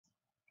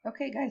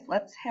Okay, guys,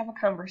 let's have a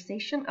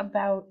conversation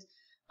about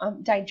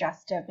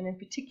digestive, and in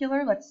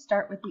particular, let's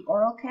start with the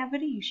oral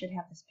cavity. You should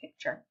have this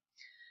picture.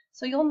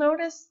 So you'll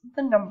notice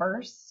the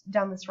numbers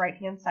down this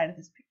right-hand side of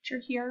this picture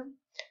here,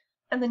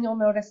 and then you'll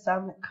notice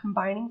some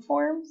combining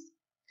forms.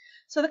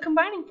 So the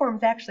combining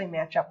forms actually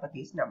match up with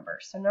these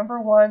numbers. So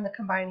number 1, the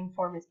combining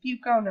form is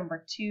bucco.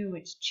 Number 2,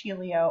 it's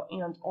chilio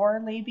and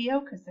or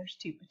labio, because there's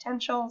 2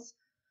 potentials.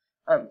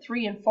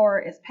 3 and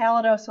 4 is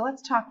palato. So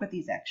let's talk what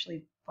these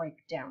actually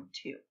break down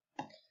to.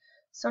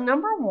 So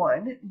number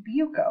 1,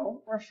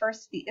 bucco,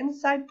 refers to the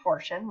inside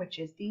portion, which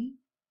is the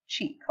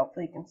cheek.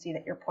 Hopefully you can see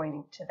that you're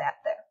pointing to that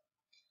there.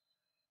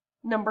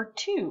 Number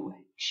 2,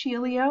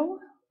 chilio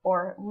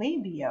or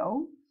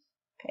labio,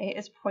 okay,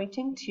 is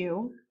pointing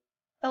to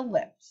the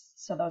lips.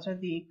 So those are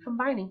the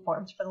combining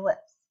forms for the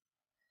lips.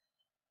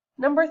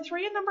 Number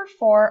 3 and number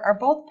 4 are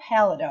both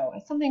palato.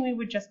 It's something we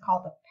would just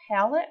call the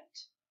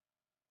palate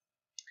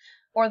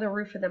or the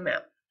roof of the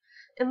mouth.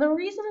 And the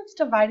reason it's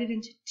divided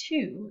into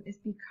 2 is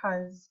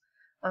because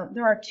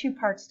there are 2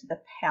 parts to the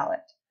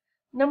palate.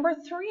 Number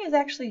 3 is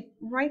actually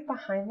right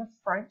behind the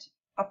front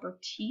upper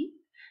teeth.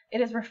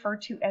 It is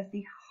referred to as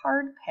the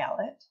hard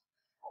palate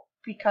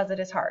because it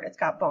is hard. It's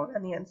got bone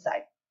on the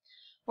inside.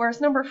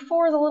 Whereas number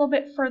 4 is a little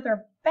bit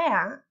further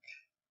back,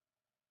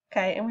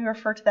 okay, and we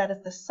refer to that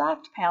as the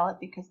soft palate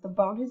because the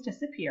bone has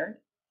disappeared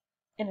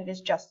and it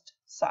is just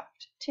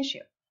soft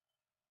tissue.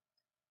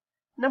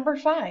 Number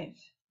 5,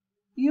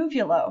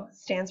 uvulo,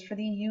 stands for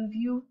the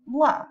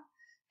uvula,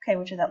 okay,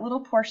 which is that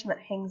little portion that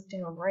hangs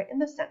down right in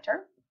the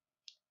center.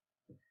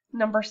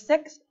 Number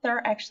 6, there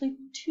are actually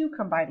 2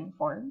 combining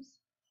forms,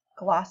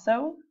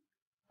 glosso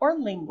or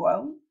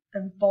linguo,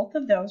 and both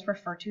of those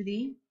refer to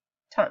the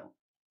tongue.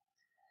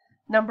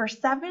 Number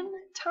 7,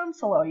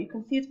 tonsillo. You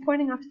can see it's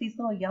pointing off to these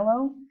little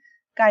yellow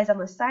guys on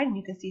the side, and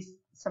you can see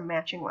some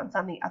matching ones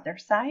on the other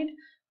side.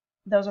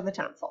 Those are the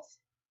tonsils.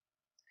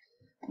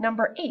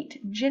 Number 8,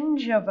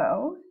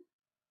 gingivo,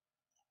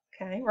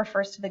 okay,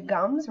 refers to the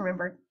gums.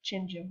 Remember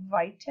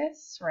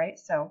gingivitis, right?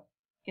 So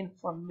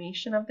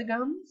inflammation of the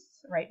gums,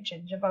 right?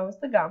 Gingivo is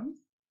the gums.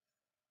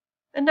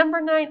 And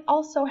number 9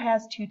 also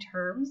has 2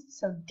 terms.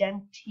 So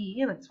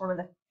denti, and it's one of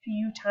the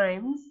few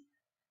times,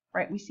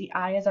 right, we see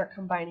I as our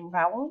combining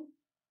vowel.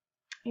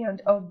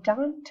 And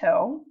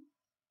odonto,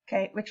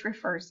 okay, which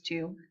refers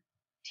to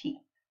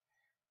teeth.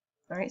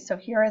 All right, so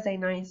here is a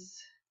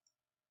nice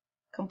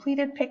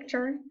completed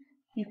picture.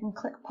 You can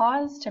click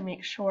pause to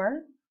make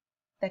sure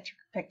that your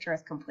picture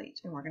is complete.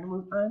 And we're going to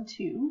move on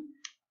to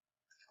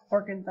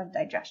organs of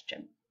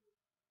digestion.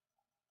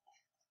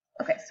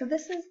 Okay, so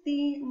this is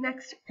the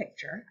next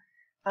picture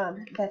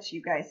that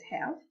you guys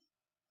have.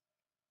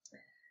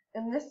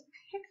 And this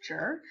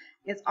picture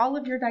is all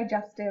of your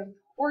digestive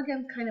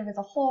organs kind of as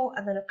a whole,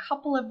 and then a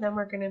couple of them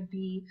are going to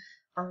be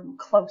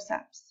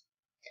close-ups.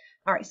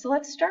 All right, so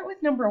let's start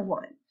with number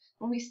 1.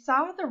 When we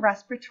saw the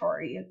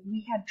respiratory,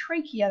 we had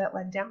trachea that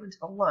led down into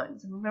the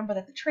lungs, and remember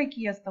that the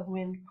trachea is the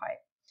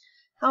windpipe.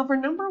 However,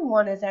 number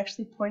 1 is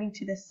actually pointing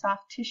to this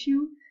soft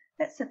tissue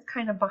that sits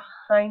kind of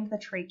behind the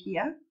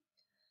trachea,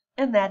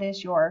 and that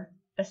is your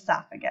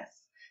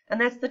esophagus.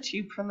 And that's the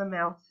tube from the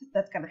mouth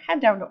that's going to head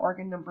down to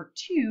organ number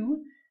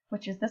 2,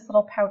 which is this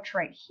little pouch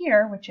right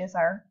here, which is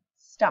our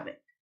stomach.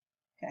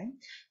 Okay,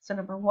 so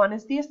number 1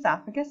 is the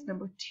esophagus,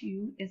 number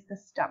 2 is the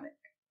stomach.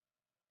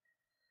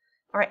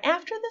 All right,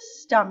 after the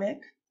stomach,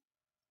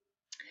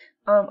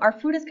 our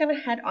food is going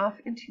to head off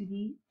into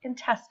the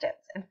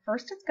intestines, and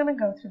first it's going to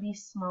go through the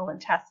small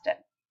intestine.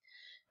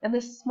 And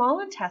the small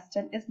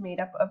intestine is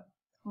made up of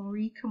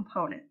 3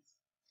 components.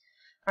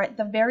 All right,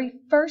 the very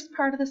first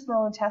part of the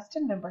small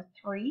intestine, number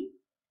 3,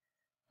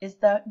 is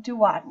the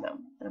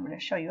duodenum. And I'm going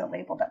to show you a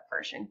labeled up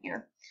version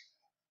here.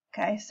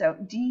 Okay, so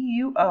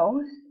D-U-O-D-E-N-U-M.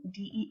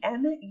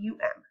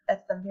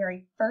 That's the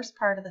very first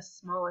part of the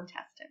small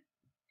intestine.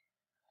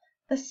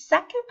 The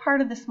second part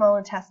of the small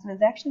intestine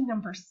is actually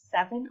number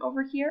 7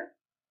 over here,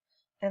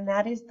 and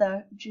that is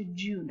the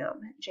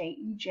jejunum,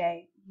 J-E-J-U-N-U-M,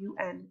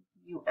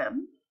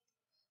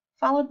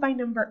 followed by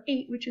number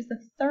 8, which is the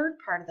third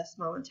part of the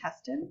small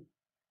intestine,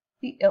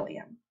 the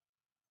ileum.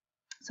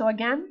 So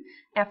again,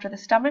 after the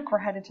stomach, we're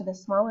headed to the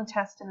small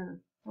intestine, and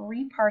the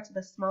 3 parts of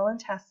the small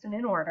intestine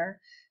in order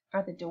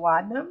are the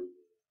duodenum,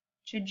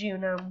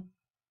 jejunum,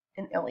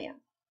 and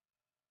ileum.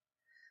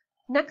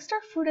 Next,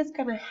 our food is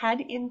going to head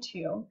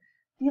into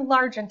the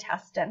large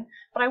intestine,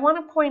 but I want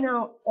to point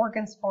out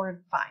organs 4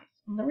 and 5.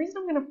 And the reason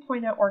I'm going to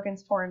point out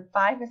organs 4 and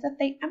 5 is that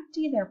they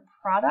empty their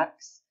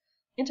products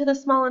into the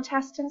small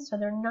intestine, so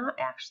they're not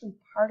actually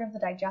part of the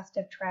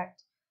digestive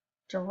tract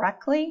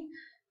directly,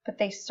 but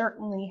they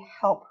certainly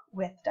help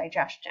with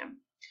digestion.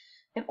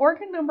 And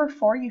organ number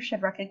 4 you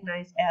should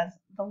recognize as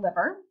the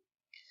liver.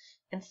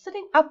 And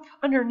sitting up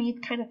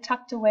underneath, kind of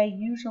tucked away,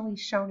 usually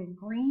shown in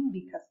green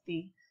because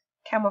the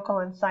chemical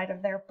inside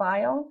of their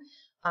bile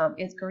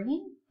is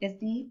green, is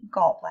the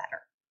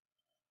gallbladder.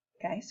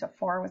 Okay, so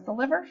 4 was the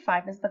liver,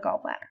 5 is the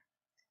gallbladder.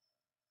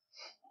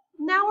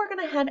 Now we're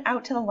going to head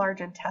out to the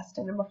large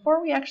intestine, and before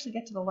we actually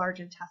get to the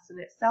large intestine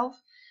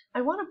itself,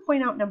 I want to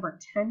point out number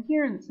 10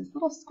 here, and it's this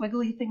little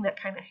squiggly thing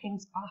that kind of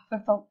hangs off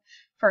of the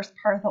first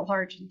part of the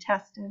large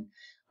intestine,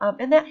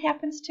 and that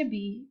happens to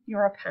be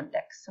your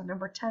appendix. So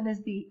number 10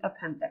 is the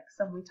appendix.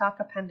 So when we talk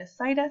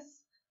appendicitis,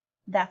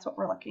 that's what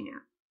we're looking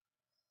at.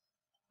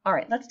 All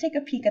right, let's take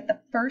a peek at the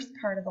first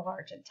part of the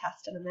large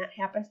intestine, and that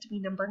happens to be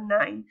number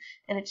 9,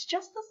 and it's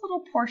just this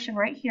little portion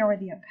right here where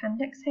the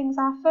appendix hangs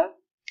off of,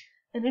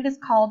 and it is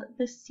called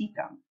the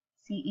cecum,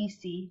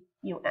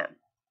 C-E-C-U-M.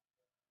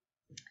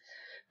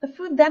 The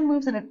food then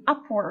moves in an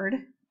upward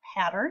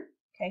pattern,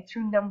 okay,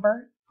 through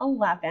number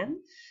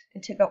 11,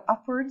 and to go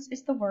upwards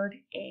is the word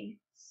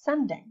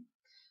ascending.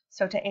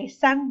 So to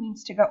ascend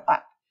means to go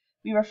up.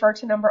 We refer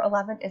to number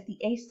 11 as the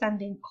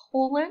ascending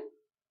colon,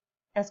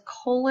 as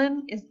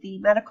colon is the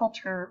medical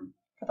term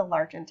for the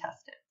large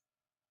intestine.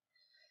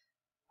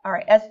 All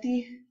right, as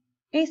the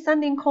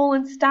ascending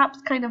colon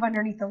stops kind of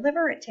underneath the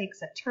liver, it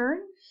takes a turn,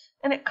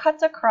 and it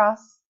cuts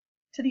across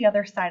to the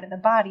other side of the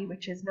body,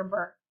 which is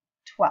number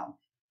 12.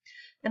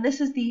 And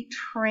this is the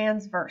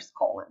transverse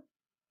colon.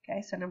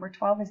 Okay, so number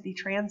 12 is the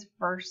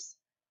transverse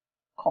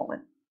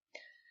colon.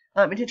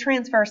 And to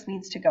transverse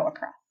means to go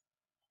across.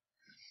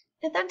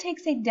 It then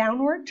takes a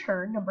downward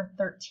turn, number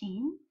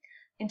 13,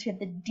 into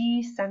the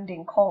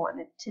descending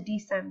colon. To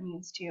descend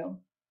means to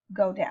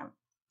go down.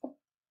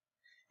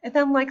 It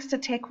then likes to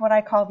take what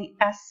I call the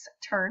S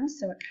turn,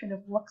 so it kind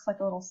of looks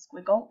like a little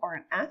squiggle or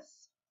an S.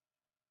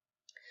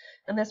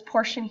 And this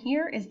portion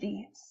here is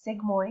the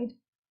sigmoid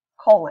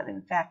colon.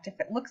 In fact, if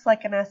it looks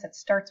like an S, it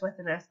starts with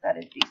an S, that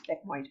is the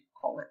sigmoid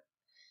colon.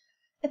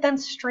 It then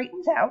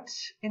straightens out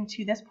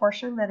into this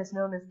portion that is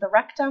known as the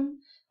rectum,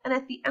 and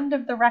at the end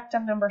of the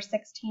rectum, number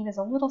 16, is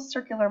a little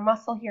circular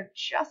muscle here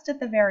just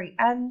at the very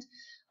end,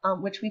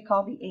 which we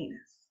call the anus.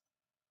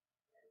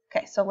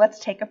 Okay, so let's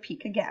take a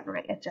peek again,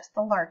 right, at just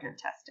the large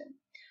intestine.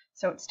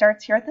 So it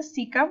starts here at the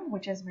cecum,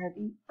 which is where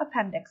the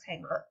appendix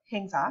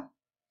hangs off.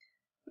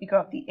 We go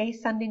up the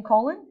ascending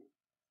colon,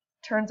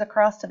 turns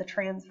across to the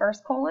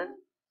transverse colon,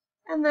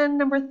 and then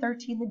number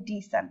 13, the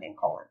descending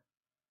colon.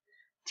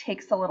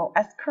 Takes the little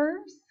S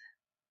curves,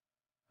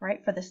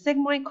 right, for the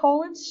sigmoid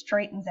colon,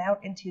 straightens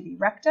out into the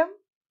rectum,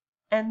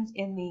 ends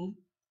in the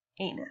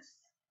anus.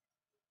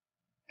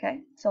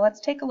 Okay, so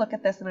let's take a look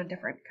at this in a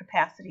different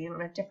capacity and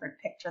on a different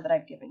picture that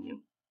I've given you.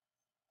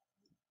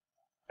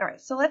 All right,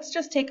 so let's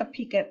just take a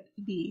peek at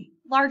the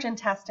large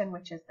intestine,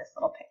 which is this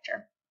little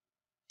picture.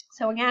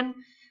 So again,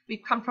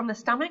 we've come from the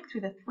stomach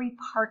through the 3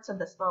 parts of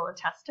the small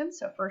intestine.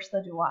 So first the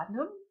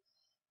duodenum,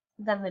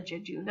 then the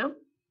jejunum,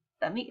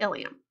 then the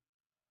ileum.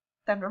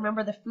 Then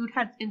remember the food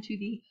heads into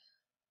the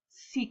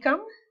cecum,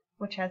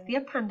 which has the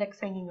appendix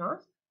hanging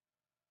off,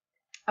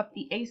 up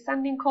the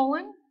ascending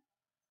colon,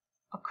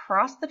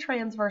 across the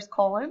transverse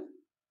colon,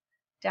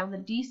 down the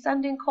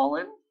descending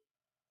colon,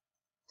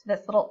 to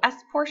this little S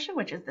portion,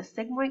 which is the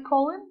sigmoid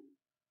colon,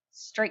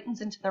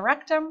 straightens into the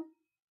rectum,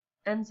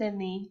 ends in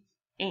the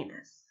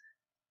anus.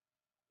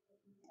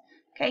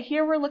 Okay,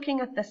 here we're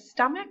looking at the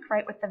stomach,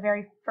 right, with the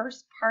very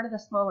first part of the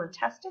small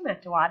intestine,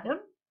 that duodenum.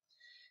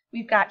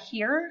 We've got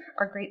here,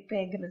 our great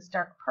big, and this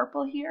dark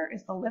purple here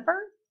is the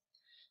liver.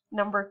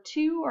 Number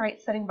 2, right,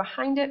 sitting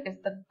behind it is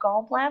the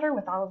gallbladder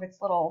with all of its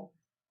little,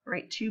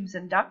 right, tubes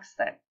and ducts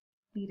that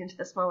lead into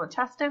the small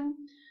intestine.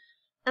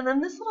 And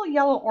then this little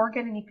yellow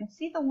organ, and you can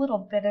see the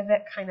little bit of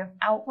it kind of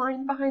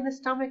outlined behind the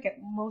stomach. It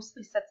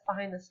mostly sits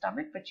behind the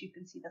stomach, but you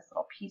can see this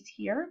little piece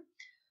here,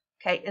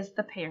 okay, is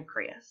the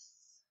pancreas.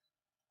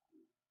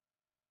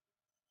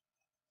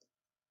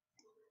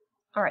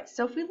 All right,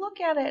 so if we look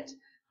at it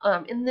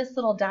in this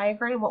little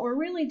diagram, what we're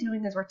really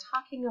doing is we're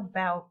talking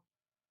about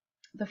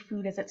the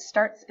food as it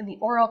starts in the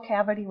oral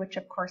cavity, which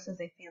of course is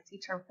a fancy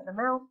term for the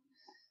mouth,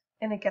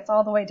 and it gets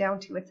all the way down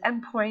to its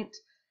end point,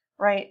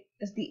 right,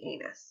 is the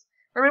anus.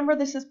 Remember,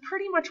 this is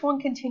pretty much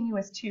one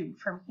continuous tube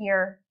from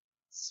here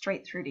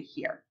straight through to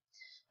here.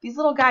 These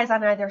little guys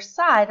on either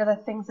side are the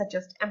things that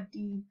just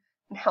empty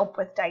and help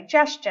with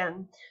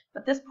digestion,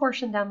 but this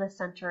portion down the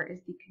center is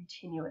the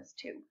continuous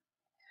tube.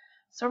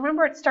 So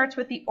remember, it starts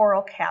with the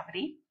oral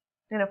cavity,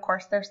 and of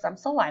course there's some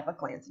saliva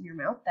glands in your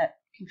mouth that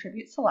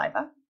contribute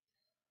saliva.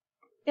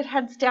 It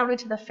heads down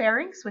into the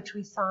pharynx, which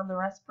we saw in the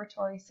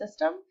respiratory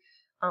system,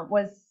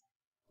 was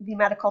the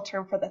medical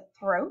term for the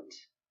throat.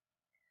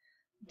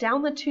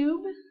 Down the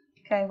tube,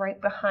 okay, right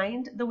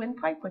behind the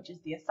windpipe, which is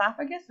the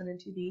esophagus, and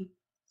into the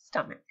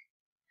stomach.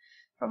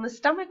 From the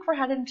stomach, we're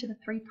headed into the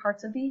 3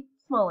 parts of the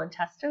small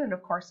intestine, and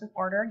of course in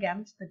order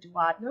again, it's the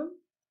duodenum,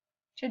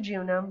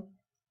 jejunum,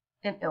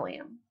 and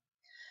ileum.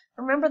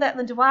 Remember that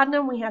in the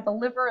duodenum, we had the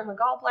liver and the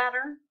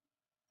gallbladder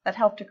that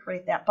help to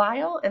create that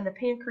bile, and the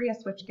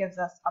pancreas, which gives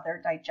us other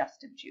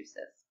digestive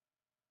juices.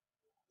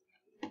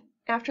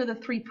 After the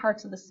 3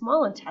 parts of the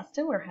small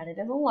intestine, we're headed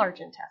in the large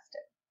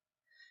intestine.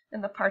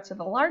 And the parts of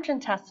the large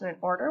intestine in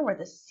order were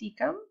the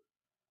cecum,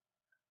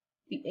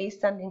 the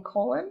ascending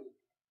colon,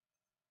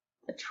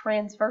 the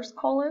transverse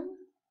colon,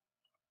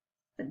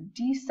 the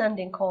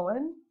descending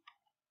colon,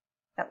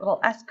 that little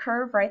S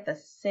curve, right, the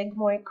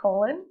sigmoid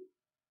colon,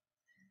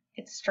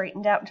 It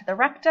straightened out into the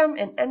rectum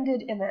and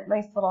ended in that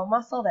nice little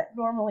muscle that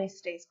normally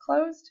stays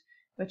closed,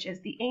 which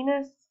is the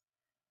anus,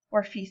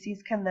 where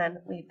feces can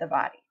then leave the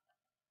body.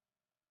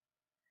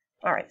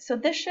 All right, so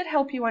this should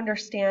help you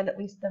understand at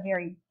least the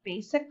very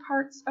basic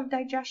parts of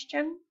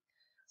digestion,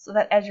 so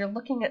that as you're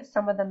looking at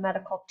some of the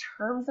medical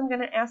terms I'm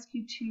going to ask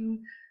you to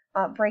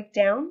break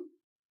down,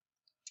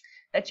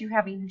 that you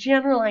have a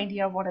general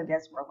idea of what it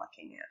is we're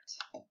looking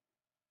at.